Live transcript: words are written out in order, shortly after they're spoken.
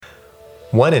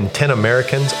1 in 10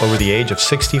 Americans over the age of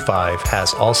 65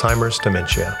 has Alzheimer's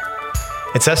dementia.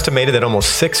 It's estimated that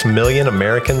almost 6 million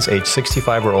Americans aged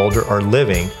 65 or older are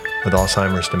living with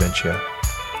Alzheimer's dementia.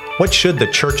 What should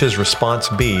the church's response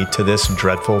be to this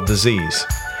dreadful disease?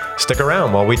 Stick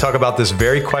around while we talk about this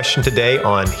very question today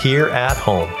on Here at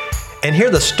Home, and hear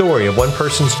the story of one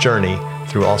person's journey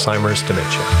through Alzheimer's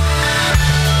dementia.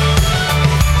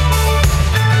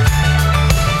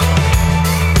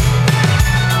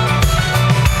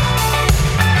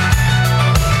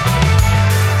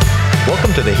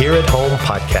 Welcome to the Here at Home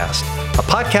podcast, a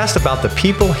podcast about the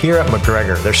people here at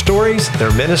McGregor, their stories,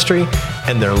 their ministry,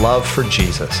 and their love for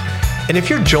Jesus. And if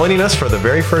you're joining us for the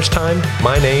very first time,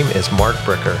 my name is Mark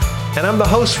Bricker, and I'm the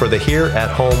host for the Here at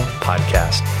Home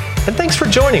podcast. And thanks for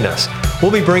joining us.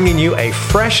 We'll be bringing you a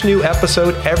fresh new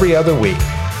episode every other week,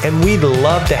 and we'd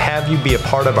love to have you be a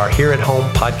part of our Here at Home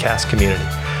podcast community.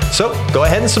 So go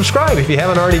ahead and subscribe if you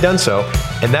haven't already done so,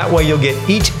 and that way you'll get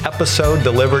each episode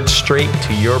delivered straight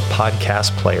to your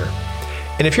podcast player.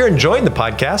 And if you're enjoying the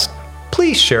podcast,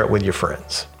 please share it with your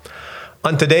friends.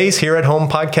 On today's Here at Home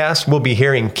podcast, we'll be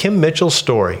hearing Kim Mitchell's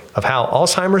story of how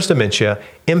Alzheimer's dementia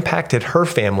impacted her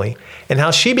family and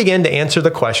how she began to answer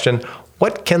the question,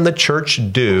 what can the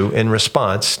church do in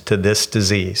response to this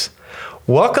disease?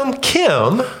 Welcome,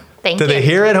 Kim, to the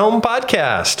Here at Home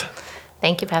podcast.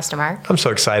 Thank you, Pastor Mark. I'm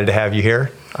so excited to have you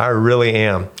here. I really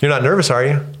am. You're not nervous, are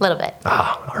you? A little bit.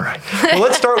 All right. Well,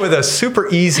 let's start with a super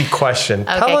easy question.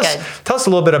 Okay, Tell us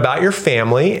a little bit about your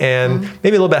family and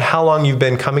maybe a little bit how long you've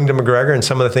been coming to McGregor and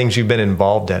some of the things you've been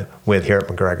involved with here at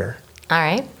McGregor. All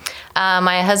right.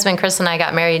 My husband, Chris, and I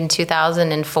got married in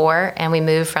 2004, and we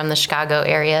moved from the Chicago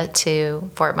area to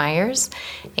Fort Myers.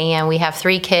 And we have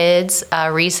 3 kids.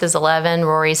 Reese is 11,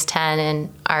 Rory's 10,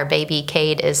 and our baby,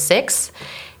 Cade, is 6.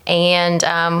 And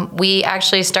we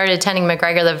actually started attending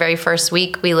McGregor the very first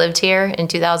week we lived here in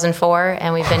 2004,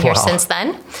 and we've been here since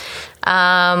then.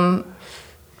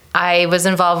 I was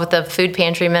involved with the food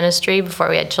pantry ministry before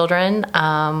we had children.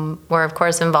 We're, of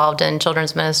course, involved in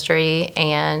children's ministry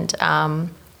and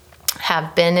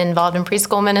have been involved in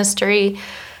preschool ministry.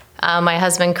 My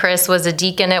husband, Chris, was a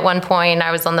deacon at one point.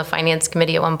 I was on the finance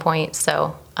committee at one point.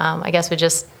 So I guess we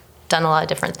just done a lot of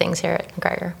different things here at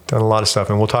McGregor. Done a lot of stuff,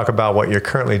 and we'll talk about what you're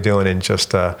currently doing in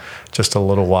just a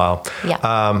little while. Yeah.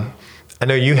 I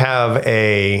know you have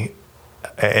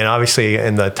and obviously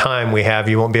in the time we have,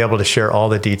 you won't be able to share all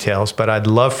the details, but I'd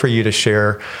love for you to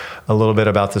share a little bit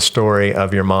about the story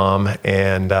of your mom.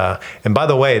 And by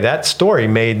the way, that story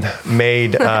made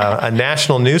a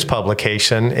national news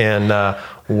publication in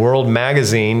World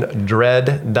Magazine,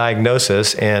 Dread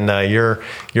Diagnosis, and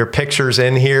your picture's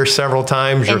in here several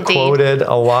times. You're Indeed. Quoted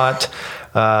a lot.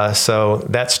 So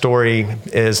that story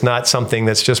is not something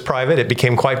that's just private. It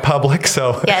became quite public.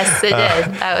 So Yes, it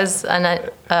did. That was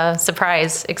a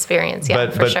surprise experience. Yeah,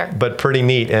 for sure. But pretty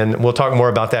neat. And we'll talk more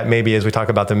about that maybe as we talk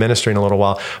about the ministry in a little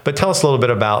while. But tell us a little bit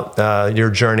about your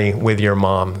journey with your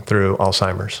mom through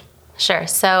Alzheimer's. Sure.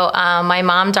 So my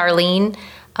mom, Darlene,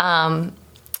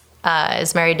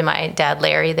 is married to my dad,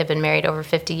 Larry. They've been married over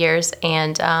 50 years.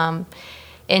 And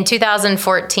in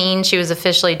 2014, she was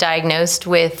officially diagnosed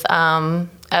with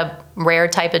a rare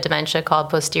type of dementia called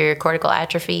posterior cortical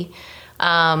atrophy.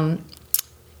 And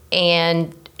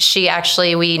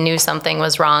we knew something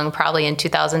was wrong probably in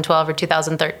 2012 or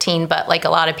 2013, but like a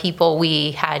lot of people,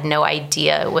 we had no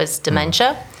idea it was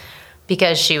dementia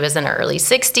because she was in her early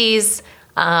 60s,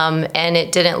 and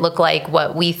it didn't look like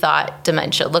what we thought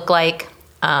dementia looked like.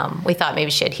 We thought maybe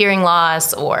she had hearing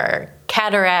loss or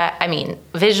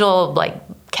visual, like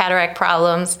cataract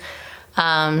problems.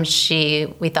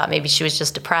 We thought maybe she was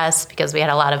just depressed because we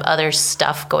had a lot of other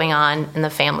stuff going on in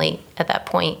the family at that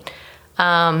point.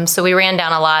 So we ran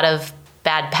down a lot of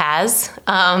bad paths,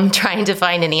 trying to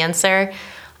find an answer.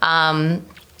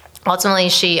 Ultimately,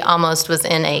 she almost was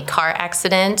in a car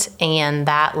accident, and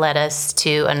that led us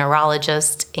to a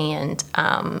neurologist and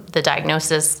the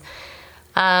diagnosis.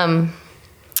 In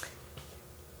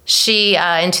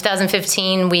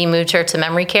 2015, we moved her to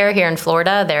memory care here in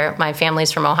Florida. My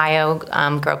family's from Ohio,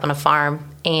 grew up on a farm,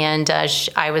 and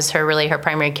I was her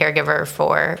primary caregiver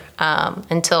for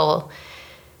until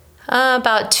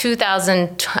about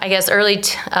 2000, I guess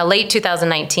late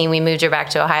 2019. We moved her back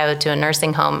to Ohio to a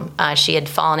nursing home. She had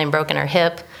fallen and broken her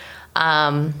hip.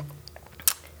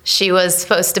 She was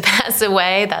supposed to pass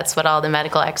away. That's what all the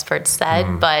medical experts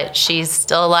said, but she's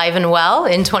still alive and well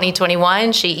in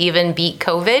 2021. She even beat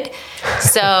COVID.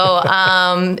 So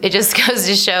it just goes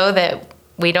to show that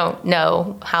we don't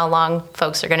know how long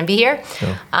folks are going to be here.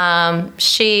 Yeah.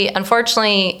 She,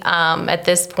 unfortunately, at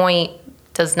this point,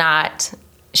 does not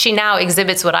she now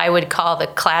exhibits what I would call the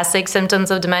classic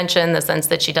symptoms of dementia, in the sense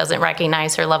that she doesn't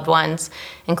recognize her loved ones,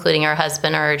 including her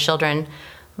husband or her children.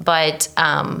 But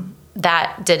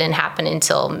that didn't happen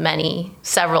until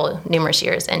numerous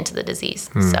years into the disease.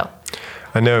 So,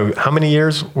 I know. How many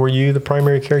years were you the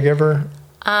primary caregiver?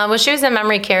 Well, she was in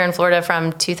memory care in Florida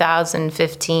from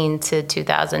 2015 to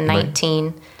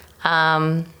 2019.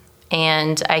 Right.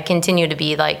 And I continue to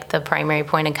be like the primary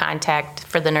point of contact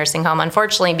for the nursing home.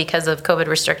 Unfortunately, because of COVID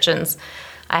restrictions,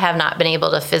 I have not been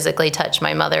able to physically touch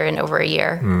my mother in over a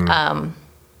year,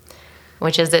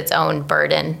 which is its own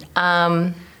burden.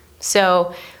 But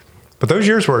those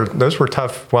years were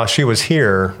tough while she was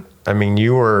here. I mean,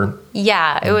 you were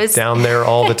it was down there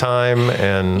all the time,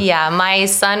 and my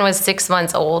son was 6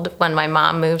 months old when my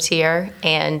mom moved here,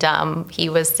 and he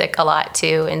was sick a lot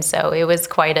too, and so it was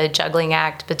quite a juggling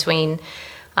act between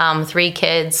 3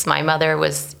 kids. My mother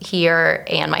was here,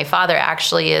 and my father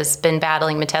actually has been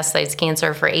battling metastasized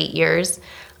cancer for 8 years,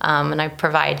 and I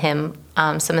provide him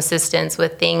some assistance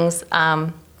with things.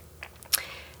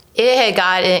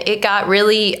 It got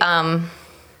really.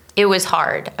 It was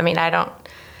hard. I mean, I don't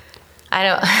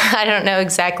know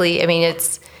exactly. I mean,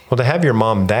 it's... Well, to have your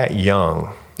mom that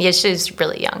young... Yeah, she's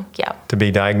really young, yeah. To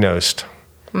be diagnosed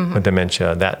with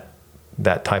dementia, that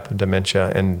type of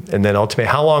dementia. And then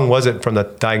ultimately, how long was it from the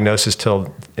diagnosis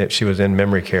till she was in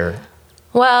memory care?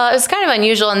 Well, it was kind of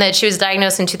unusual in that she was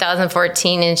diagnosed in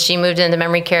 2014 and she moved into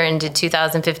memory care into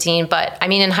 2015. But, I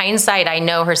mean, in hindsight, I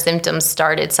know her symptoms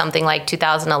started something like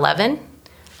 2011.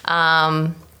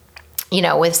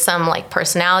 With some like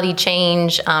personality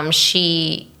change.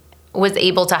 She was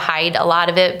able to hide a lot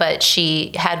of it, but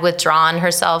she had withdrawn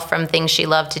herself from things she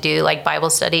loved to do, like Bible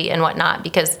study and whatnot,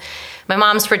 because my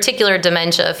mom's particular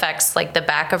dementia affects like the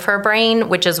back of her brain,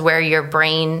 which is where your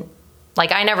brain,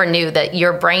 like I never knew that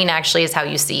your brain actually is how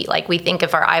you see. Like we think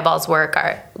if our eyeballs work,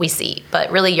 we see,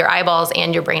 but really your eyeballs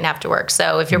and your brain have to work.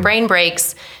 So if your brain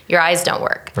breaks, your eyes don't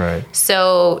work. Right.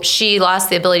 So she lost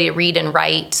the ability to read and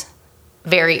write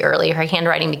very early. Her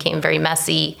handwriting became very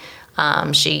messy.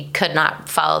 She could not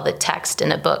follow the text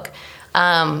in a book.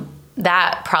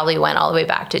 That probably went all the way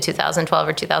back to 2012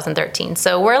 or 2013.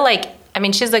 So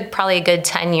she's like probably a good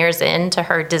 10 years into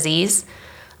her disease.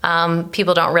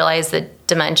 People don't realize that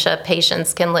dementia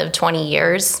patients can live 20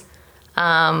 years.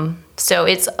 So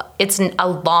it's a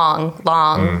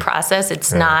long process.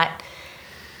 It's not...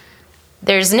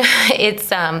 There's no,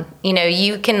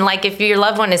 you can, like, if your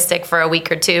loved one is sick for a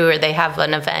week or two, or they have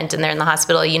an event and they're in the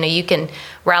hospital, you can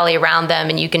rally around them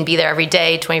and you can be there every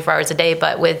day, 24 hours a day.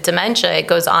 But with dementia, it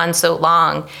goes on so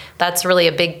long. That's really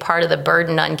a big part of the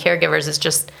burden on caregivers, is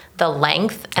just the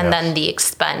length and then the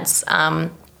expense.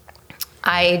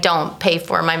 I don't pay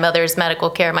for my mother's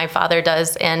medical care. My father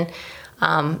does. And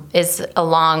it's a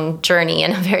long journey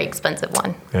and a very expensive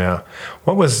one. Yeah.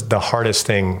 What was the hardest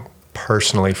thing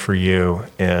personally for you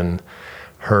in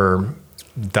her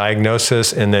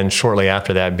diagnosis, and then shortly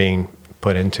after that being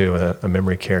put into a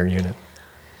memory care unit?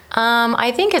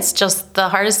 I think it's just the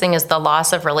hardest thing is the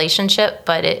loss of relationship,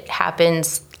 but it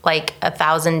happens like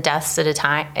 1,000 deaths at a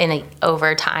time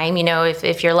over time.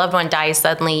 If your loved one dies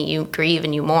suddenly, you grieve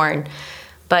and you mourn.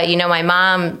 But my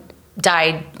mom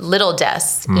died little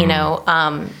deaths.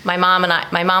 My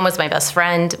mom was my best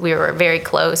friend. We were very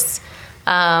close.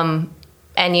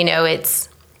 And it's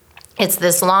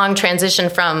this long transition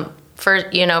from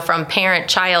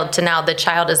parent-child to now the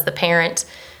child is the parent.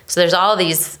 So there's all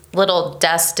these little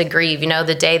deaths to grieve.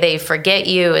 The day they forget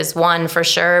you is one for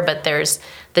sure, but there's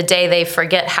the day they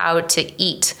forget how to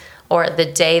eat, or the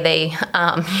day they,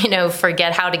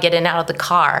 forget how to get in and out of the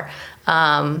car.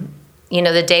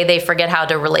 The day they forget how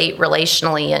to relate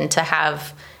relationally and to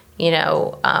have,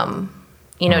 to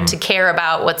care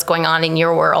about what's going on in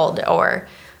your world, or...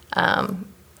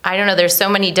 I don't know. There's so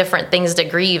many different things to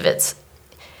grieve.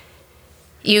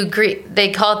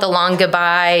 They call it the long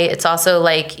goodbye. It's also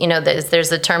like,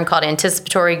 there's a term called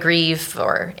anticipatory grief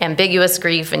or ambiguous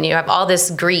grief, and you have all this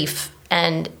grief,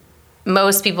 and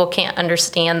most people can't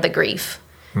understand the grief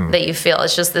that you feel.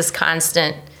 It's just this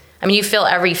constant, you feel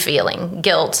every feeling: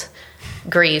 guilt,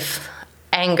 grief,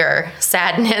 anger,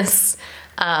 sadness,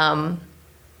 and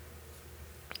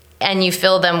you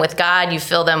feel them with God, you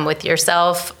feel them with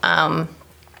yourself.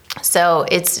 So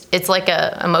it's like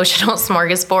a emotional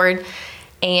smorgasbord.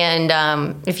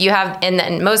 And if you have, and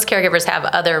then most caregivers have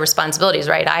other responsibilities,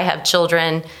 right? I have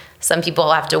children. Some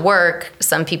people have to work.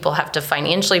 Some people have to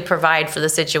financially provide for the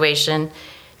situation.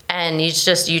 And you're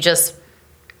just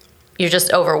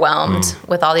overwhelmed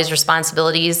with all these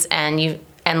responsibilities, and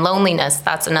loneliness.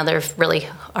 That's another really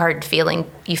hard feeling.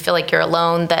 You feel like you're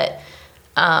alone, that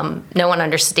no one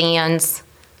understands.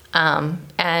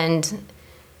 And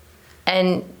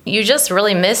you just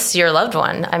really miss your loved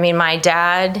one. I mean, my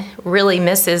dad really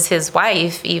misses his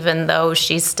wife, even though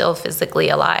she's still physically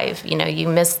alive. You know, you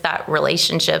miss that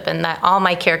relationship, and that all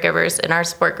my caregivers in our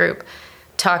support group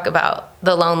talk about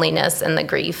the loneliness and the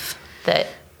grief that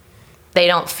they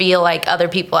don't feel like other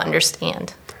people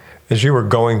understand. As you were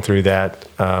going through that,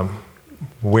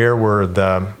 where were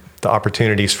the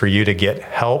opportunities for you to get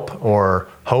help or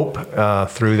hope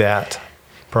through that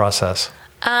process?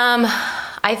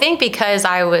 I think because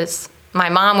my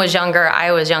mom was younger,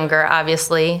 I was younger,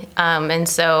 obviously. And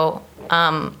so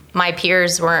my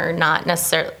peers were not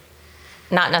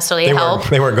necessarily help.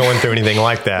 They weren't going through anything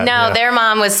like that. No, their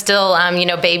mom was still,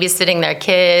 babysitting their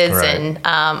kids, right. And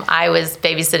I was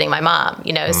babysitting my mom,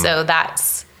 so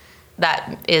that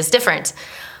is different.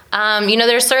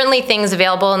 There's certainly things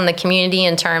available in the community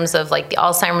in terms of like the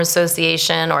Alzheimer's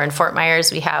Association, or in Fort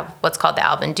Myers, we have what's called the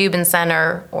Alvin Dubin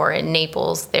Center, or in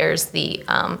Naples, there's the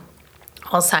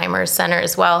Alzheimer's Center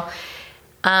as well.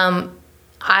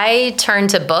 I turn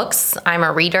to books. I'm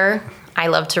a reader. I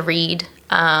love to read.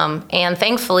 And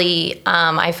thankfully,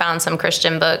 I found some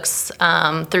Christian books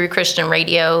through Christian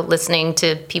radio, listening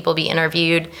to people be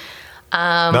interviewed.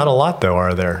 Not a lot, though,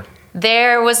 are there?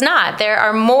 There was not. There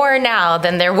are more now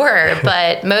than there were,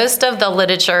 but most of the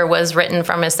literature was written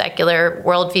from a secular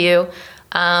worldview.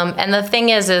 And the thing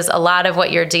is a lot of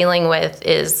what you're dealing with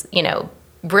is,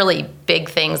 really big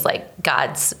things like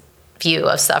God's view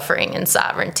of suffering and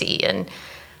sovereignty. And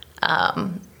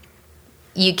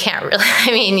you can't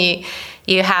really,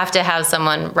 you have to have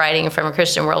someone writing from a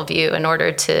Christian worldview in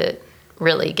order to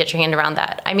really get your hand around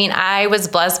that. I was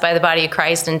blessed by the body of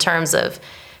Christ in terms of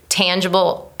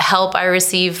tangible help I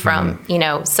received from,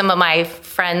 some of my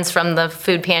friends from the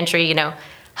food pantry,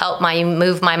 helped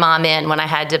move my mom in when I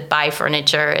had to buy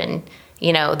furniture, and,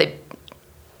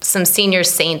 some senior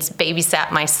saints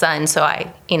babysat my son. So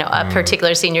a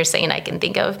particular senior saint I can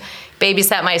think of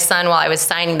babysat my son while I was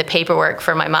signing the paperwork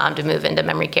for my mom to move into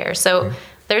memory care. So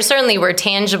there certainly were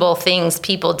tangible things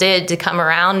people did to come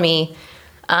around me.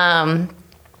 And,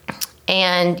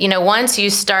 once you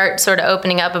start sort of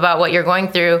opening up about what you're going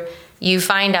through, you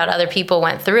find out other people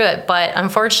went through it. But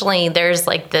unfortunately, there's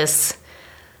like this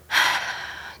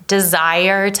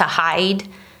desire to hide,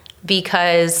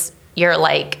 because you're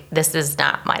like, this is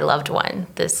not my loved one.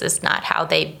 This is not how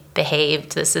they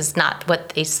behaved. This is not what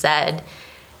they said.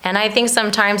 And I think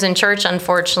sometimes in church,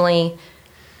 unfortunately,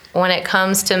 when it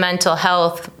comes to mental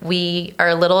health, we are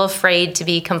a little afraid to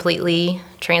be completely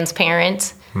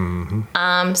transparent.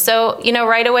 Mm-hmm. So,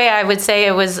 right away, I would say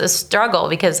it was a struggle,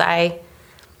 because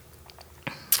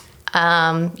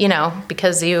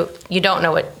because you don't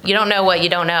know what you don't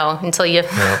know until you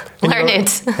learn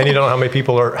it. And you don't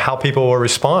know how people will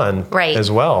respond, right,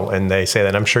 as well. And they say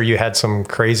that. I'm sure you had some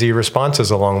crazy responses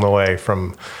along the way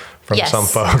from yes. some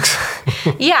folks.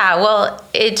 Yeah, well,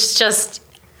 it's just,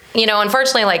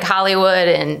 unfortunately, like Hollywood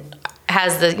and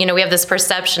has we have this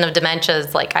perception of dementia.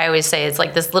 It's like, I always say, it's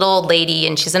like this little old lady,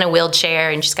 and she's in a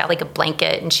wheelchair, and she's got like a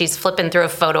blanket, and she's flipping through a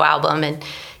photo album, and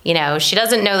she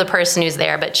doesn't know the person who's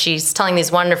there, but she's telling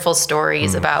these wonderful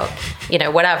stories about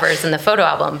whatever's in the photo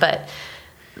album. But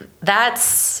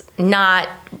that's not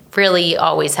really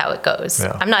always how it goes.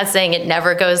 Yeah. I'm not saying it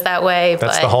never goes that way.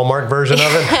 That's the Hallmark version of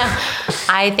it.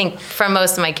 I think for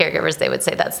most of my caregivers, they would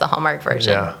say that's the Hallmark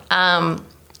version. Yeah.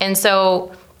 And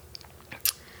so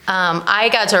I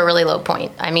got to a really low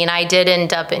point. I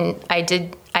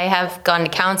have gone to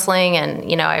counseling,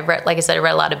 and, I read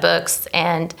a lot of books,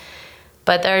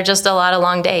 but there are just a lot of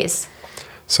long days.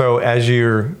 So as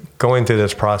you're going through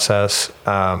this process,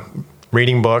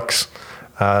 reading books,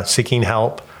 seeking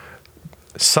help,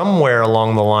 somewhere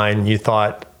along the line you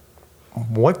thought,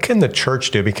 what can the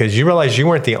church do? Because you realized you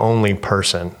weren't the only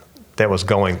person that was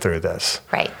going through this.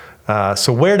 Right.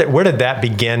 So where did that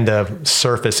begin to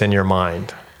surface in your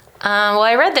mind? Well,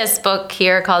 I read this book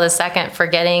here called The Second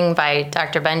Forgetting by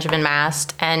Dr. Benjamin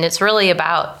Mast, and it's really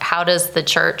about how should the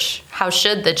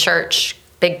church,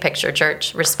 big picture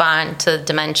church, respond to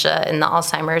dementia and the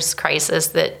Alzheimer's crisis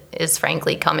that is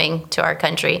frankly coming to our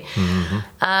country. Mm-hmm.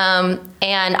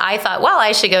 And I thought, well,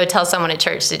 I should go tell someone at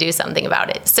church to do something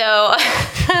about it. So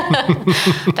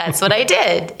that's what I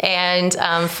did. And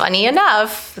funny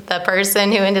enough, the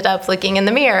person who ended up looking in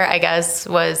the mirror, I guess,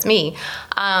 was me.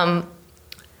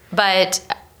 But,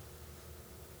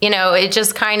 it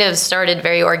just kind of started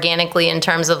very organically in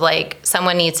terms of like,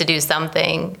 someone needs to do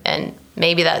something, and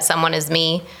maybe that someone is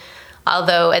me.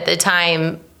 Although at the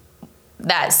time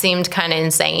that seemed kind of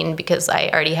insane, because I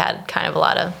already had kind of a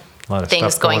lot of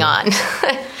things going on.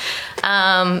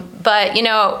 But,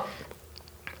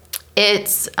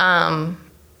 it's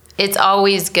it's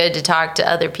always good to talk to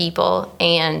other people.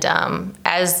 And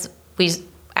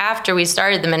after we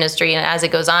started the ministry, and as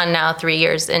it goes on now, 3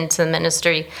 years into the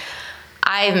ministry,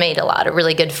 I've made a lot of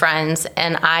really good friends,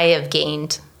 and I have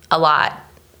gained a lot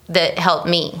that helped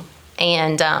me.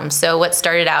 And so what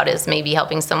started out as maybe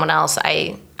helping someone else,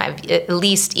 I've at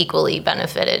least equally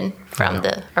benefited from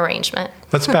the arrangement.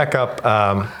 Let's back up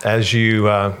as you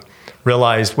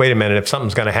realized, wait a minute, if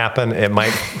something's going to happen, it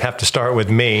might have to start with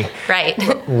me. Right.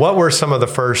 What were some of the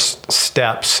first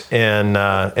steps in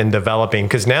developing?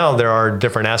 Because now there are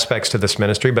different aspects to this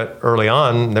ministry, but early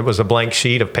on there was a blank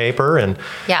sheet of paper, and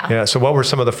so what were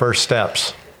some of the first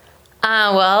steps?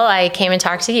 Well, I came and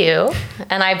talked to you,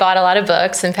 and I bought a lot of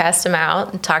books and passed them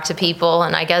out and talked to people,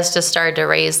 and I guess just started to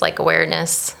raise like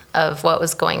awareness of what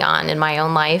was going on in my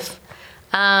own life.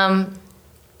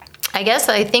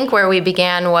 I think where we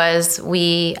began was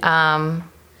I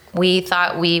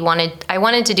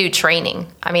wanted to do training.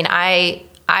 I mean,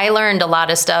 I learned a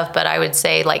lot of stuff, but I would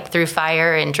say like through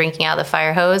fire and drinking out of the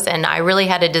fire hose. And I really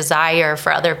had a desire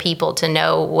for other people to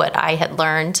know what I had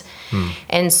learned.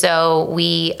 And so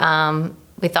we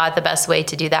thought the best way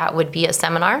to do that would be a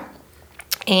seminar.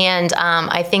 And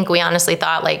I think we honestly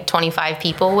thought like 25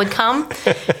 people would come,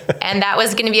 and that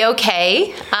was going to be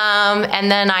okay.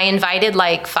 And then I invited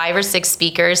like 5 or 6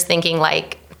 speakers, thinking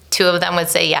like 2 of them would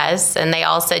say yes, and they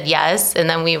all said yes. And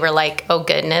then we were like, oh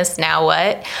goodness, now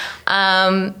what?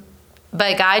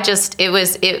 But God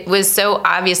it was so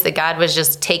obvious that God was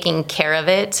just taking care of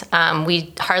it.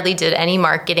 We hardly did any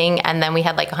marketing, and then we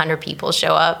had like 100 people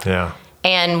show up. Yeah.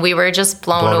 And we were just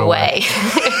blown away.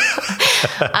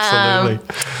 Absolutely.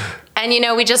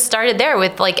 And, we just started there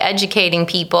with like educating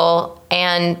people,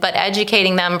 but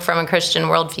educating them from a Christian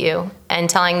worldview and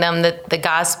telling them that the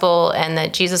gospel and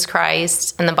that Jesus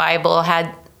Christ and the Bible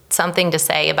had something to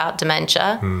say about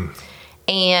dementia.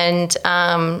 And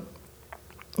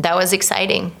that was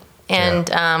exciting. And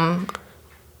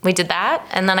we did that.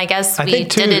 And then I guess we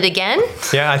did it again.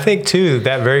 Yeah, I think too,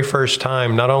 that very first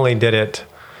time, not only did it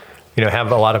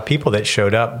have a lot of people that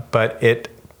showed up, but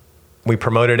we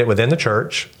promoted it within the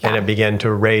church, and it began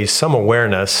to raise some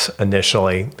awareness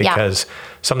initially, because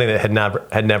something that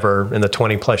had never in the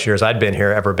 20 plus years I'd been here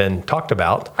ever been talked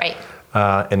about. Right.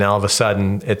 And now all of a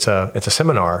sudden it's a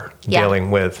seminar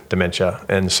dealing with dementia.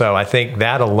 And so I think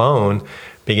that alone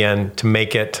began to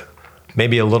make it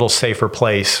maybe a little safer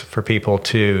place for people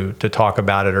to talk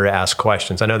about it or ask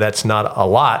questions. I know that's not a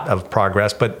lot of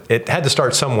progress, but it had to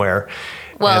start somewhere.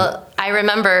 Well, I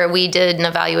remember we did an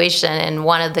evaluation, and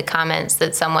one of the comments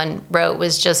that someone wrote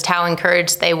was just how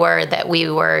encouraged they were that we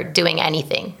were doing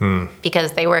anything,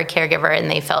 because they were a caregiver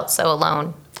and they felt so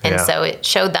alone. And so it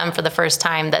showed them for the first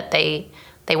time that they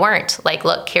weren't. Like,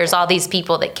 look, here's all these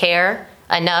people that care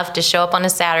enough to show up on a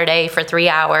Saturday for 3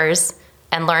 hours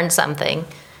and learn something.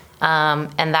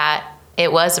 And that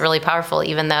it was really powerful,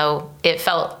 even though it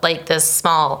felt like this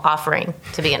small offering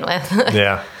to begin with.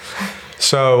 Yeah.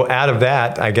 So out of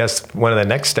that, I guess one of the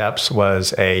next steps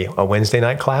was a Wednesday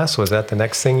night class. Was that the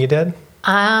next thing you did?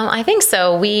 I think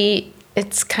so.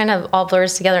 It's kind of all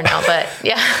blurs together now, but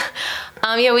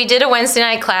we did a Wednesday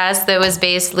night class that was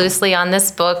based loosely on this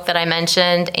book that I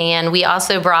mentioned. And we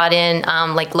also brought in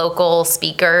like local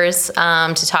speakers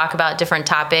to talk about different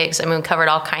topics. I mean, we covered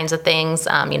all kinds of things.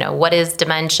 What is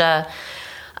dementia?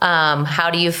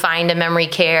 How do you find a memory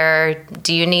care?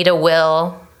 Do you need a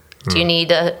will? Do you need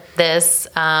this?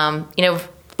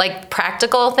 Like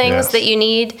practical things that you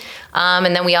need.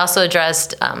 And then we also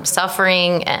addressed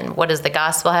suffering and what does the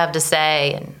gospel have to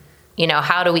say? And,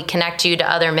 how do we connect you to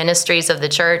other ministries of the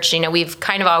church? We've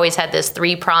kind of always had this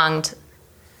 3-pronged.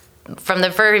 From the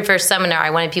very first seminar,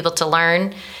 I wanted people to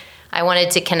learn. I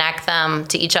wanted to connect them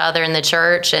to each other in the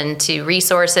church and to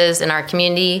resources in our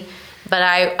community. But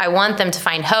I want them to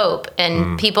find hope.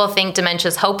 And people think dementia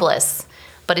is hopeless.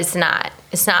 But it's not.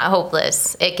 It's not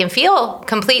hopeless. It can feel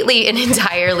completely and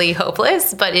entirely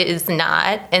hopeless, but it is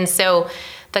not. And so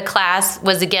the class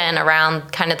was, again,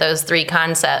 around kind of those 3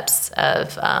 concepts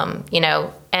of,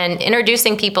 and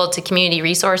introducing people to community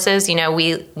resources.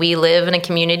 We live in a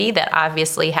community that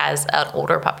obviously has an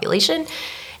older population.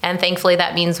 And thankfully,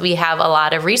 that means we have a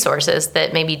lot of resources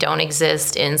that maybe don't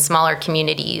exist in smaller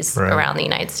communities around the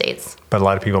United States. But a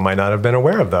lot of people might not have been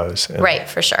aware of those. Right,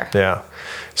 for sure. Yeah.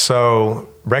 So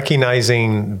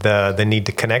recognizing the need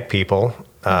to connect people,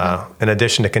 in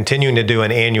addition to continuing to do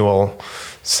an annual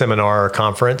seminar or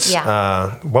conference,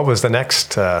 what was the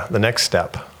next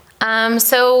step?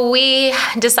 So we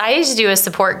decided to do a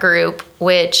support group,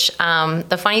 which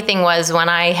the funny thing was when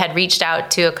I had reached out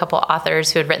to a couple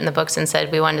authors who had written the books and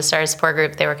said we wanted to start a support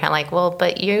group, they were kind of like, well,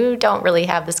 but you don't really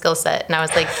have the skill set. And I was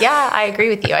like, yeah, I agree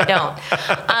with you. I don't.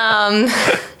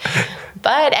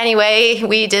 But anyway,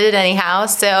 we did it anyhow.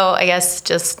 So I guess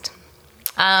just,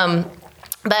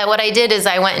 but what I did is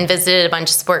I went and visited a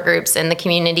bunch of support groups in the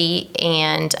community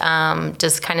and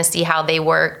just kind of see how they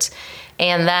worked.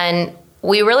 And then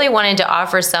we really wanted to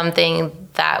offer something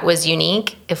that was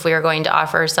unique if we were going to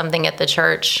offer something at the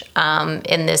church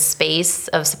in this space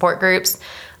of support groups.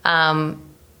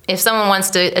 If someone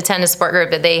wants to attend a support group,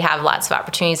 they have lots of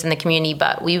opportunities in the community,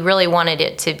 but we really wanted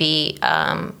it to be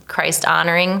Christ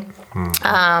honoring.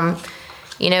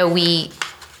 We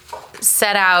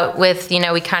set out with,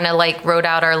 we kind of like wrote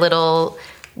out our little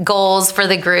goals for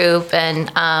the group,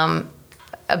 and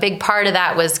a big part of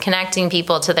that was connecting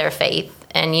people to their faith.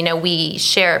 And, we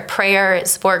share prayer at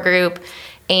support group.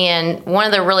 And one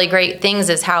of the really great things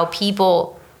is how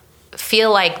people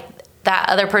feel like that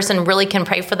other person really can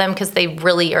pray for them because they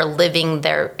really are living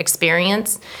their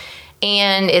experience.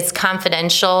 And it's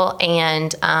confidential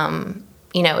and,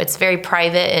 it's very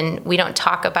private, and we don't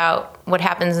talk about what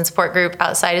happens in support group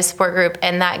outside of support group.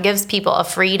 And that gives people a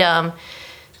freedom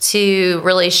to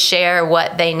really share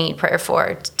what they need prayer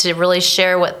for, to really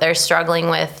share what they're struggling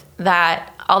with. That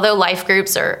although life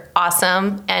groups are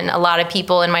awesome, and a lot of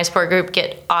people in my support group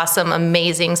get awesome,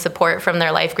 amazing support from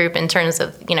their life group in terms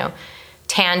of,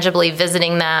 tangibly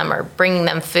visiting them or bringing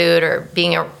them food or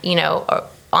being,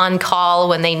 on call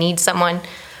when they need someone.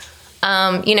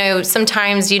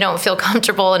 Sometimes you don't feel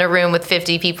comfortable in a room with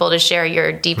 50 people to share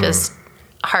your deepest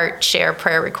heart share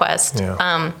prayer request.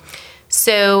 Yeah.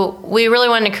 So we really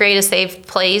wanted to create a safe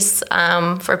place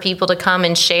for people to come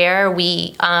and share.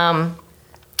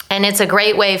 And it's a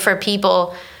great way for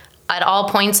people at all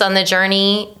points on the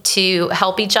journey to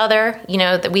help each other.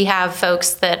 That we have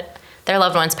folks that their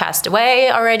loved ones passed away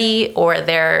already, or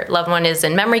their loved one is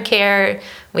in memory care.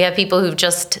 We have people who've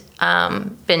just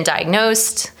been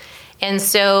diagnosed. And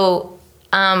so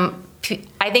I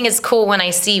think it's cool when I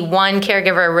see one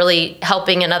caregiver really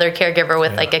helping another caregiver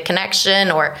with like a connection,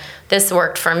 or this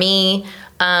worked for me.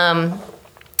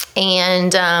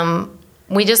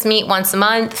 We just meet once a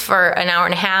month for an hour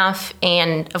and a half.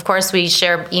 And of course we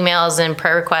share emails and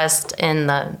prayer requests in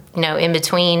the, in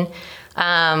between.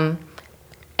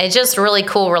 It's just really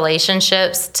cool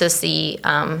relationships to see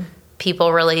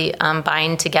people really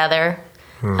bind together.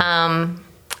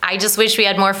 I just wish we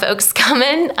had more folks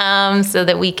coming so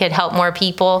that we could help more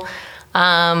people.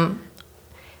 Well,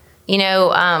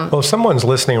 if someone's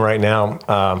listening right now,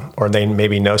 or they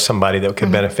maybe know somebody that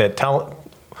could benefit,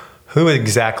 who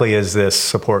exactly is this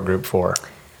support group for?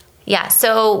 Yeah,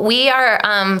 so we are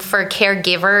for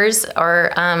caregivers,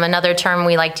 or another term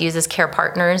we like to use is care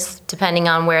partners, depending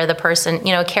on where the person,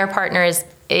 care partner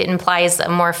it implies a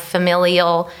more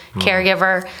familial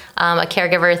caregiver, a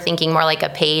caregiver thinking more like a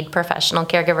paid professional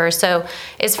caregiver. So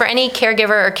it's for any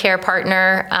caregiver or care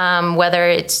partner, whether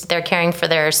it's they're caring for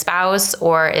their spouse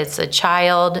or it's a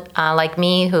child like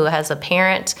me who has a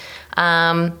parent.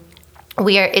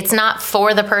 It's not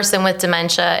for the person with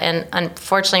dementia, and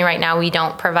unfortunately right now we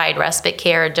don't provide respite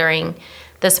care during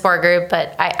the support group,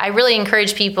 but I really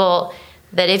encourage people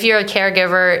that if you're a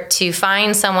caregiver to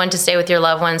find someone to stay with your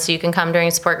loved ones so you can come during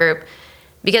a support group,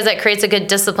 because that creates a good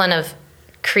discipline of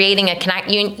creating a connect.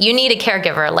 You need a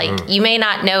caregiver. Like you may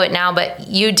not know it now, but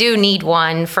you do need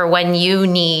one for when you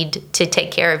need to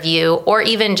take care of you, or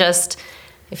even just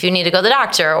if you need to go to the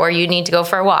doctor, or you need to go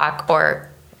for a walk, or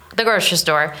the grocery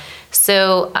store.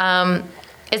 So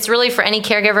it's really for any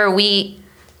caregiver.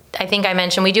 I think I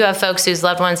mentioned we do have folks whose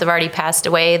loved ones have already passed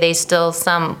away.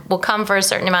 Some will come for a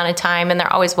certain amount of time, and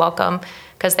they're always welcome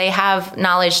because they have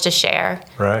knowledge to share.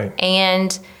 Right.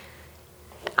 And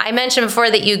I mentioned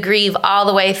before that you grieve all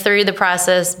the way through the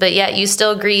process, but yet you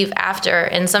still grieve after.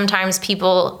 And sometimes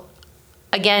people,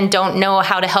 again, don't know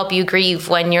how to help you grieve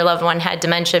when your loved one had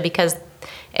dementia, because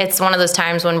it's one of those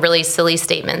times when really silly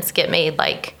statements get made,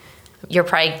 like, you're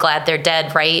probably glad they're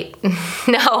dead, right?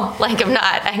 No, like I'm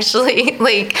not actually.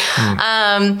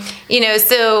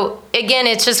 So again,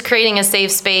 it's just creating a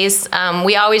safe space.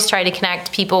 We always try to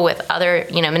connect people with other,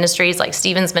 ministries like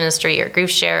Stephen's ministry or Grief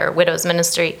Share or Widows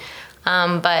Ministry.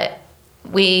 But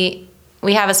we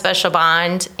have a special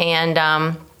bond. And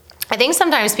I think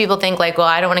sometimes people think like, well,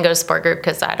 I don't want to go to support group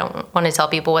because I don't want to tell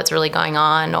people what's really going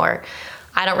on, or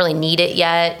I don't really need it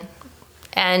yet.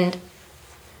 And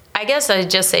I guess I'd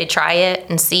just say try it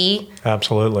and see.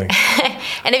 Absolutely.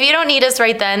 And if you don't need us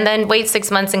right then wait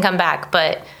 6 months and come back.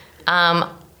 But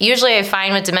usually I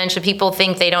find with dementia, people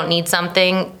think they don't need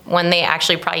something when they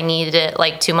actually probably needed it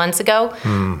like 2 months ago.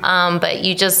 But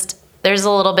there's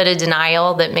a little bit of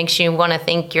denial that makes you want to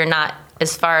think you're not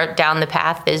as far down the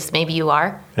path as maybe you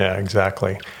are. Yeah,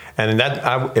 exactly. And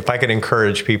if I could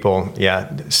encourage people,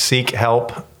 seek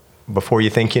help before you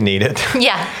think you need it.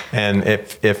 Yeah. And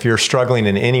if you're struggling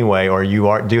in any way, or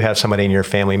do have somebody in your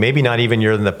family, maybe not even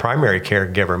you're the primary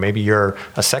caregiver, maybe you're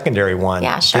a secondary one.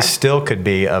 Yeah, sure. This still could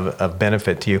be of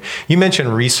benefit to you. You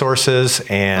mentioned resources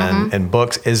and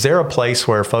books. Is there a place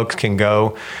where folks can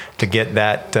go to get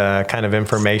that kind of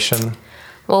information?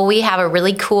 Well, we have a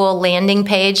really cool landing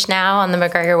page now on the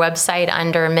McGregor website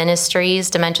under Ministries,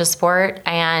 Dementia Support,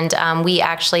 and we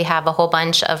actually have a whole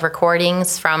bunch of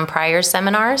recordings from prior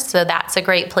seminars, so that's a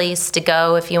great place to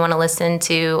go if you want to listen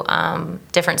to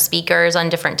different speakers on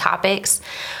different topics.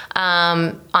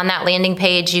 On that landing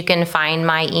page, you can find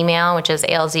my email, which is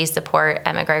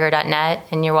alzsupport@mcgregor.net,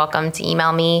 and you're welcome to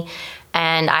email me.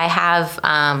 And I have,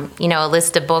 a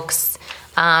list of books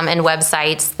and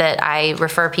websites that I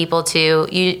refer people to.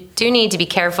 You do need to be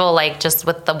careful, like just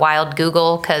with the wild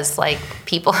Google, because like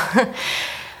people,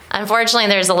 unfortunately,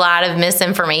 there's a lot of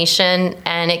misinformation,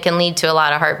 and it can lead to a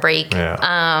lot of heartbreak.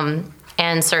 Yeah.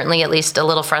 And certainly at least a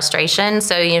little frustration.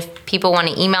 So if people want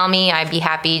to email me, I'd be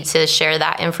happy to share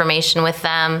that information with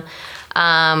them.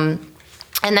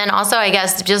 And then also, I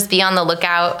guess, just be on the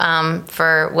lookout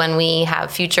for when we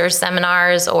have future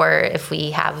seminars, or if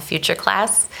we have a future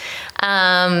class,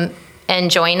 and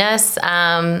join us.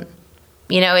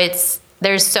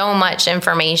 There's so much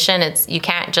information. You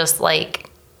can't just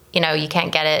you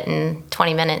can't get it in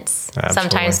 20 minutes. Absolutely.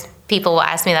 Sometimes people will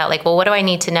ask me that, like, well, what do I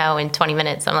need to know in 20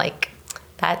 minutes? I'm like,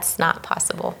 that's not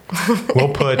possible.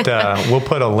 We'll put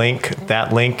a link,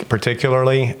 that link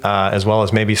particularly, as well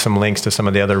as maybe some links to some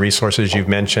of the other resources you've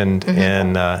mentioned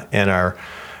in our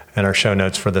show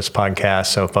notes for this podcast.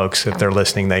 So folks, if they're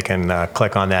listening, they can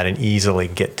click on that and easily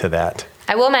get to that.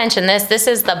 I will mention this. This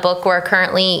is the book we're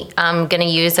currently going to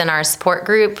use in our support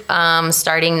group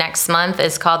starting next month.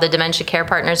 It's called the Dementia Care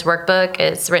Partners Workbook.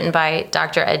 It's written by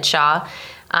Dr. Ed Shaw.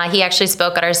 He actually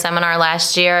spoke at our seminar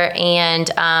last year,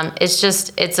 and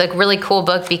it's a really cool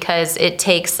book because it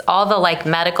takes all the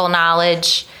medical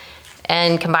knowledge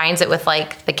and combines it with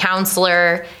the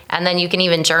counselor, and then you can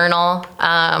even journal.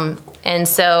 And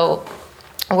so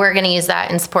we're going to use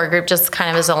that in support group just kind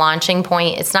of as a launching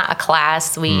point. It's not a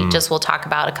class. We just will talk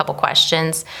about a couple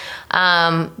questions.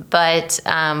 But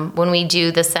when we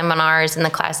do the seminars and the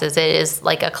classes, it is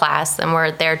like a class, and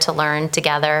we're there to learn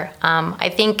together. I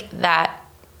think that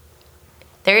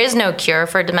there is no cure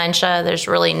for dementia. There's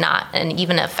really not an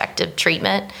even effective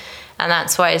treatment. And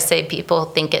that's why I say people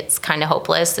think it's kind of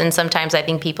hopeless. And sometimes I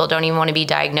think people don't even want to be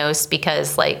diagnosed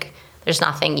because there's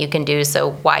nothing you can do.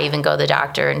 So why even go to the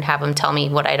doctor and have them tell me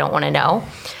what I don't want to know?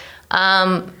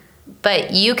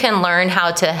 But you can learn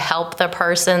how to help the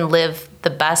person live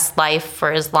the best life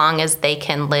for as long as they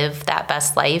can live that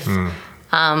best life.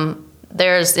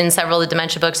 There's in several of the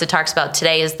dementia books, it talks about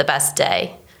today is the best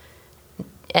day.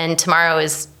 And tomorrow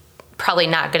is probably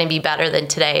not going to be better than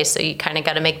today, so you kind of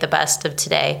got to make the best of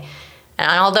today. And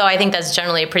although I think that's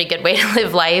generally a pretty good way to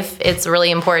live life, it's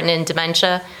really important in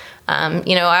dementia.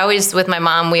 With my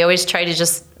mom, we always try to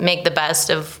just make the best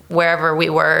of wherever we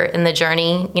were in the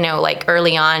journey.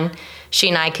 Early on, she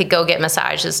and I could go get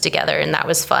massages together, and that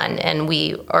was fun. And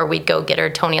we'd go get her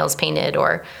toenails painted,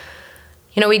 or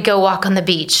we'd go walk on the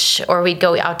beach, or we'd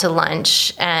go out to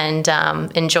lunch and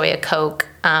enjoy a Coke.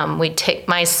 We'd take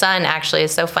my son, actually,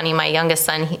 it's so funny. My youngest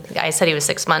son, I said he was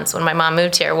 6 months when my mom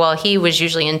moved here. Well, he was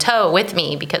usually in tow with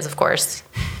me because, of course,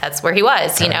 that's where he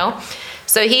was,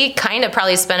 So he kind of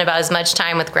probably spent about as much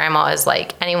time with grandma as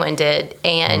anyone did.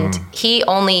 And he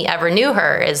only ever knew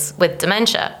her as with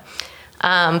dementia.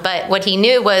 But what he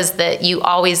knew was that you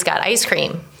always got ice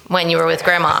cream when you were with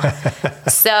grandma.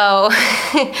 So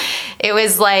it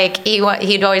was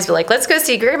he'd always be like, let's go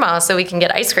see grandma so we can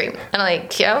get ice cream. And I'm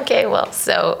like, yeah, okay, well.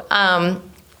 So I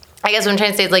guess what I'm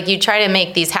trying to say is you try to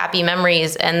make these happy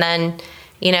memories. And then,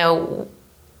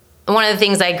 one of the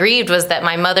things I grieved was that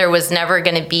my mother was never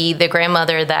going to be the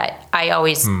grandmother that I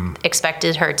always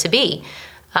expected her to be.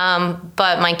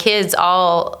 But my kids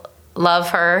all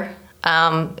love her,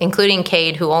 including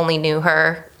Cade, who only knew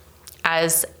her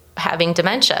as having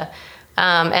dementia.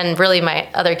 And really my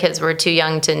other kids were too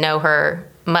young to know her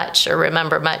much or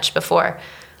remember much before.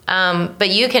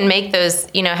 But you can make those,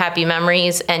 happy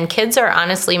memories, and kids are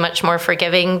honestly much more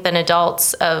forgiving than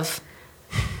adults of,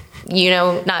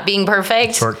 not being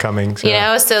perfect. Shortcomings.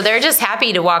 So they're just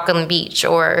happy to walk on the beach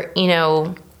or,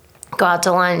 go out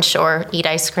to lunch or eat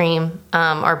ice cream,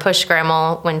 or push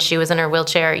grandma when she was in her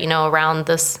wheelchair, around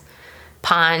this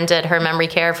pond at her memory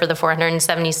care for the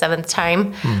 477th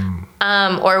time.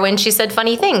 Or when she said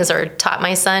funny things or taught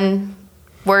my son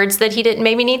words that he didn't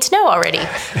maybe need to know already.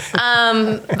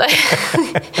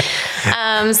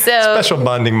 Special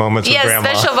bonding moments with grandma.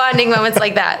 Yes, special bonding moments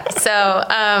like that. So,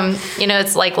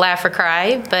 it's like laugh or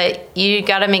cry, but you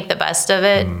got to make the best of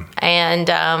it. And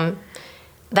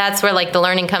that's where like the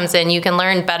learning comes in. You can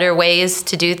learn better ways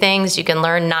to do things. You can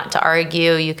learn not to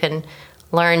argue. You can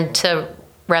learn to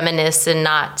reminisce and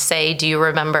not say, do you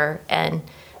remember? And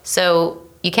so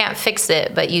you can't fix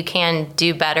it, but you can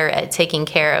do better at taking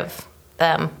care of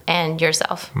them and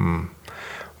yourself.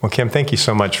 Well, Kim, thank you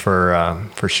so much for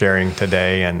sharing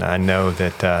today. And I know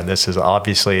that this is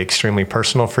obviously extremely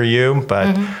personal for you,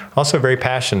 but also very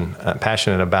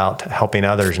passionate about helping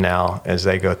others now as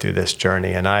they go through this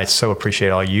journey. And I so appreciate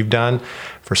all you've done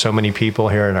for so many people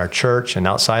here in our church and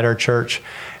outside our church.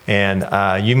 And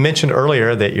you mentioned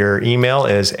earlier that your email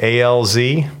is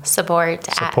ALZ support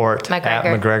at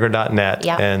McGregor.net.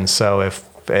 Yep. And so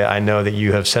I know that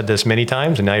you have said this many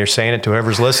times, and now you're saying it to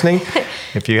whoever's listening.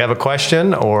 If you have a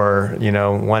question or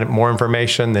want more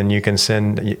information, then you can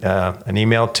send an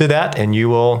email to that, and you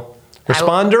will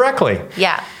respond directly.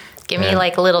 Yeah, give me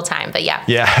like a little time, but yeah.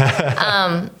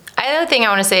 Yeah. Another thing I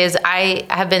want to say is I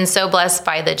have been so blessed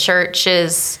by the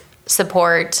church's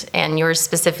support, and yours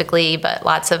specifically, but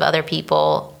lots of other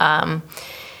people.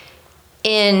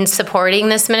 In supporting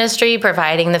this ministry,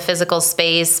 providing the physical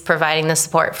space, providing the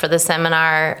support for the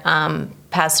seminar.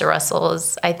 Pastor Russell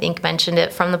has, I think, mentioned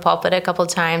it from the pulpit a couple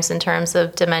of times in terms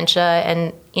of dementia.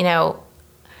 And,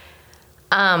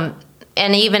 and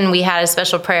even we had a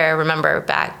special prayer, remember,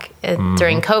 back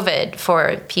during COVID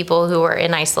for people who were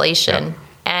in isolation. Yep.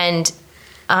 And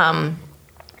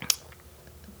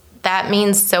that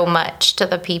means so much to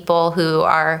the people who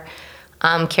are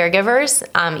caregivers.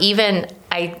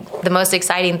 The most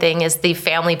exciting thing is the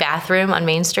family bathroom on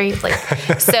Main Street.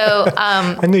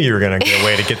 I knew you were going to get a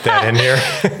way to get that in here.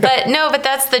 but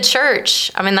that's the church.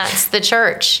 I mean, that's the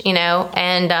church,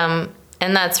 and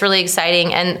that's really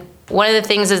exciting. And one of the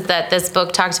things is that this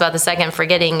book talks about, the second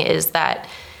forgetting, is that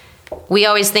we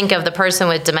always think of the person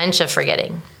with dementia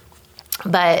forgetting.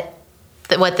 But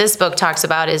what this book talks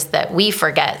about is that we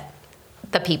forget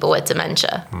the people with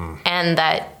dementia and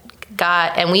that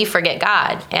God, and we forget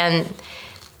God. And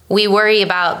we worry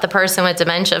about the person with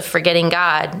dementia forgetting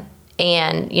God,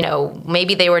 and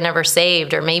maybe they were never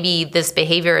saved, or maybe this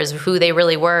behavior is who they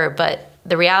really were. But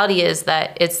the reality is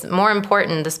that it's more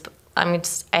important. I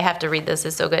have to read this.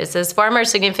 It's so good. It says, far more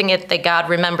significant that God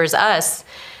remembers us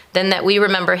than that we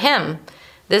remember him.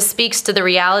 This speaks to the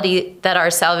reality that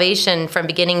our salvation from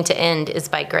beginning to end is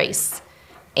by grace.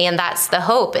 And that's the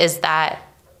hope, is that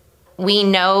we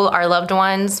know our loved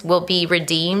ones will be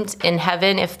redeemed in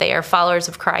heaven if they are followers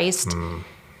of Christ.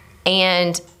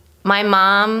 And my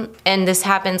mom, and this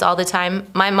happens all the time,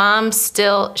 my mom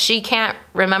she can't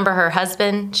remember her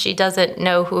husband. She doesn't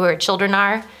know who her children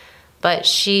are, but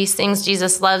she sings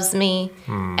Jesus Loves Me,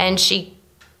 and she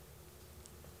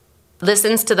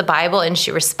listens to the Bible and she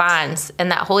responds.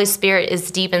 And that Holy Spirit is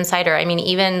deep inside her. I mean,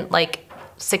 even like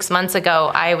 6 months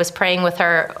ago, I was praying with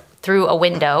her through a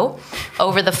window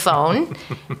over the phone.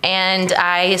 And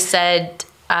I said,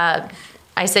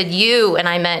 you, and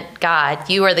I meant God,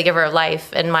 you are the giver of life.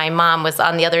 And my mom was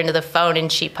on the other end of the phone,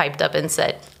 and she piped up and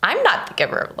said, I'm not the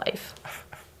giver of life,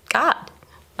 God.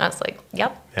 I was like,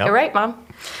 yep. You're right, Mom.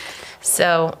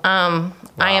 So wow.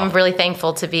 I am really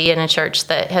thankful to be in a church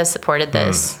that has supported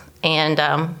this. And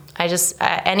I just,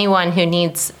 anyone who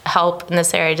needs help in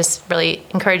this area, I just really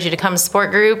encourage you to come to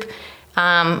support group.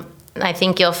 I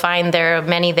think you'll find there are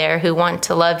many there who want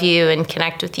to love you and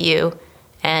connect with you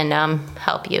and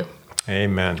help you.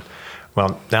 Amen.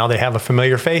 Well, now they have a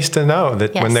familiar face to know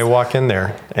that when they walk in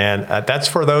there. And that's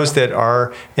for those that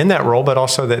are in that role, but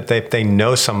also that they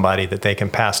know somebody that they can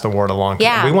pass the word along to.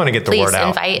 Yeah. We want to get the word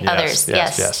out. Please invite others.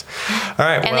 Yes. All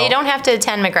right. And they don't have to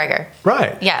attend McGregor.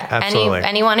 Right. Yeah. Absolutely.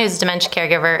 Anyone who's a dementia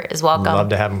caregiver is welcome. Love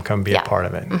to have them come be a part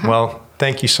of it. Well,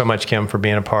 thank you so much, Kim, for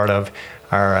being a part of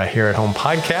our Here at Home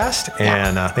podcast,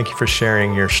 and thank you for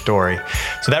sharing your story.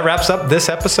 So that wraps up this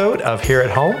episode of Here at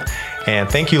Home, and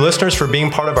thank you, listeners, for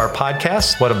being part of our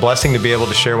podcast. What a blessing to be able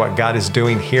to share what God is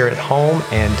doing here at home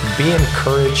and to be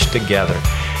encouraged together.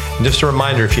 And just a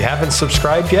reminder, if you haven't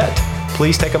subscribed yet,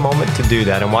 please take a moment to do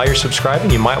that. And while you're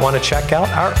subscribing, you might want to check out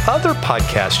our other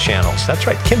podcast channels. That's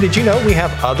right. Kim, did you know we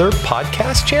have other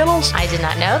podcast channels? I did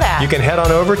not know that. You can head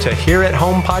on over to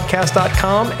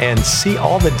hereathomepodcast.com and see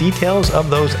all the details of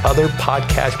those other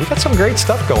podcasts. We got some great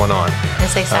stuff going on.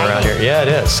 It's exciting. Around here. Yeah, it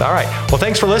is. All right. Well,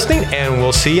 thanks for listening, and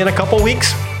we'll see you in a couple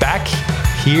weeks back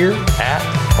here at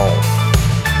home.